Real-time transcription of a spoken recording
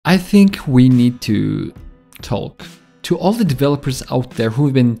I think we need to talk to all the developers out there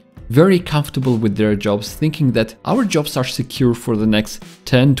who've been very comfortable with their jobs, thinking that our jobs are secure for the next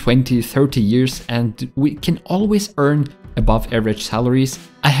 10, 20, 30 years and we can always earn above average salaries.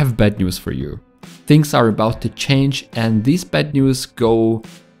 I have bad news for you. Things are about to change, and these bad news go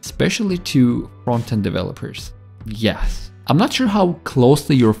especially to front-end developers. Yes, I'm not sure how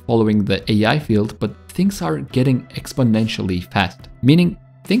closely you're following the AI field, but things are getting exponentially fast, meaning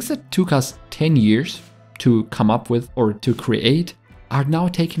things that took us 10 years to come up with or to create are now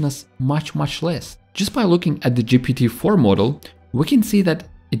taking us much less. Just by looking at the GPT-4 model, we can see that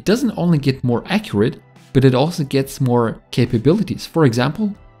it doesn't only get more accurate, but it also gets more capabilities. For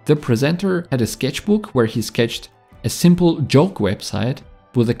example, the presenter had a sketchbook where he sketched a simple joke website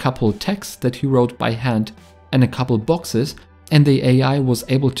with a couple texts that he wrote by hand and a couple boxes, and the AI was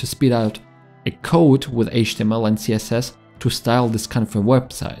able to spit out a code with HTML and CSS to style this kind of a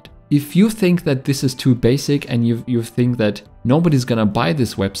website. If you think that this is too basic and you think that nobody's gonna buy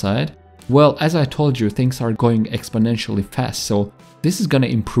this website, well, as I told you, things are going exponentially fast, so this is gonna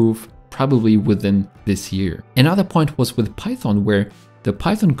improve probably within this year. Another point was with Python, where the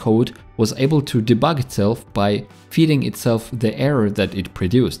Python code was able to debug itself by feeding itself the error that it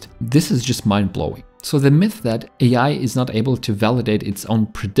produced. This is just mind-blowing. So the myth that AI is not able to validate its own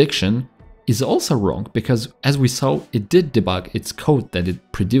prediction is also wrong, because as we saw, it did debug its code that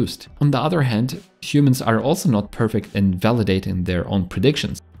it produced. On the other hand, humans are also not perfect in validating their own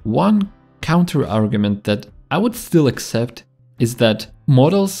predictions. One counter argument that I would still accept is that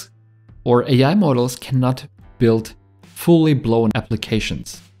models or AI models cannot build fully blown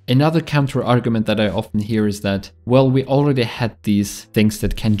applications. Another counter argument that I often hear is that, well, we already had these things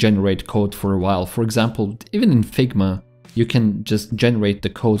that can generate code for a while. For example, even in Figma, you can just generate the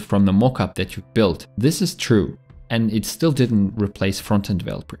code from the mockup that you built. This is true, and it still didn't replace front-end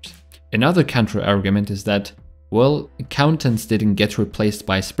developers. Another counter argument is that, well, accountants didn't get replaced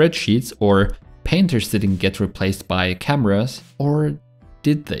by spreadsheets, or painters didn't get replaced by cameras, or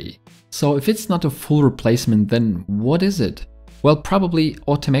did they? So if it's not a full replacement, then what is it? Well, probably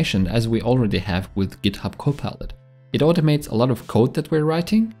automation, as we already have with GitHub Copilot. It automates a lot of code that we're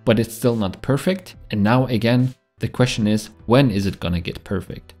writing, but it's still not perfect. And now again, the question is, when is it gonna get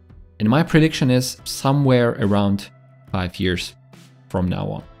perfect? And my prediction is somewhere around 5 years from now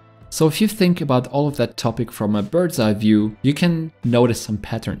on. So if you think about all of that topic from a bird's eye view, you can notice some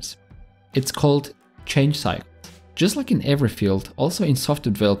patterns. It's called change cycle. Just like in every field, also in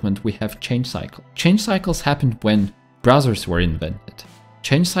software development, we have change cycles. Change cycles happened when browsers were invented.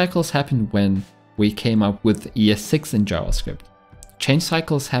 Change cycles happened when we came up with ES6 in JavaScript. Change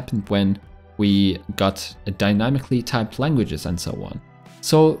cycles happened when we got dynamically typed languages and so on.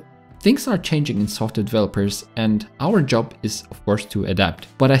 So things are changing in software developers, and our job is, of course, to adapt.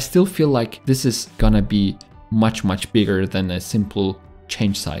 But I still feel like this is gonna be much bigger than a simple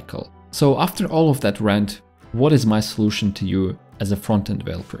change cycle. So after all of that rant, what is my solution to you as a front-end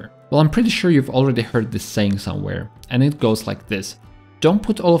developer? Well, I'm pretty sure you've already heard this saying somewhere, and it goes like this. Don't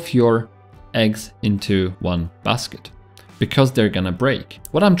put all of your eggs into one basket, because they're gonna break.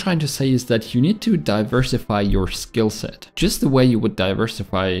 What I'm trying to say is that you need to diversify your skill set, just the way you would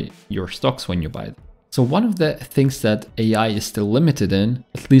diversify your stocks when you buy them. So one of the things that AI is still limited in,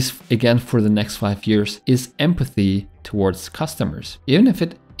 at least again for the next 5 years, is empathy towards customers. Even if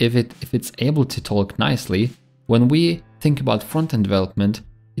it's able to talk nicely, when we think about front-end development,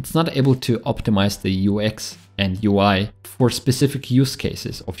 it's not able to optimize the UX and UI for specific use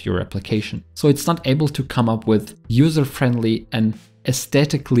cases of your application. So it's not able to come up with user-friendly and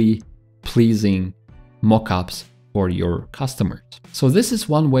aesthetically pleasing mockups for your customers. So this is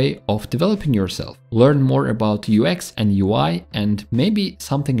one way of developing yourself. Learn more about UX and UI, and maybe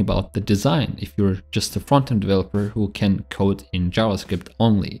something about the design if you're just a front-end developer who can code in JavaScript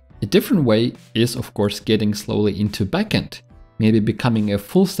only. A different way is, of course, getting slowly into backend, maybe becoming a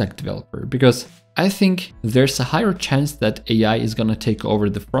full-stack developer, because I think there's a higher chance that AI is gonna take over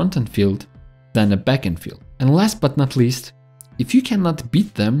the front-end field than a backend field. And last but not least, if you cannot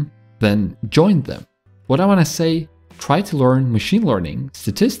beat them, then join them. What I wanna say, try to learn machine learning,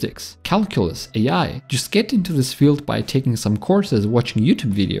 statistics, calculus, AI. Just get into this field by taking some courses, watching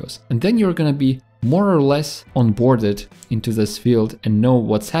YouTube videos, and then you're gonna be more or less onboarded into this field and know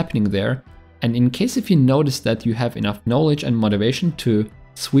what's happening there. And in case if you notice that you have enough knowledge and motivation to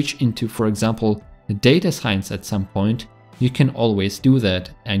switch into, for example, data science at some point, you can always do that,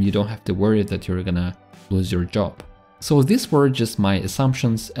 and you don't have to worry that you're gonna lose your job. So these were just my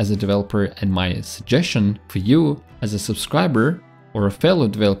assumptions as a developer and my suggestion for you as a subscriber or a fellow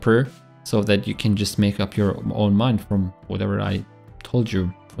developer, so that you can just make up your own mind from whatever I told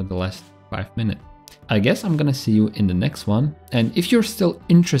you. for the last 5 minutes. I guess I'm gonna see you in the next one. And if you're still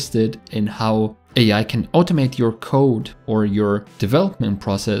interested in how AI can automate your code or your development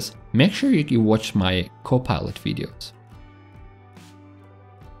process, make sure you watch my Copilot videos.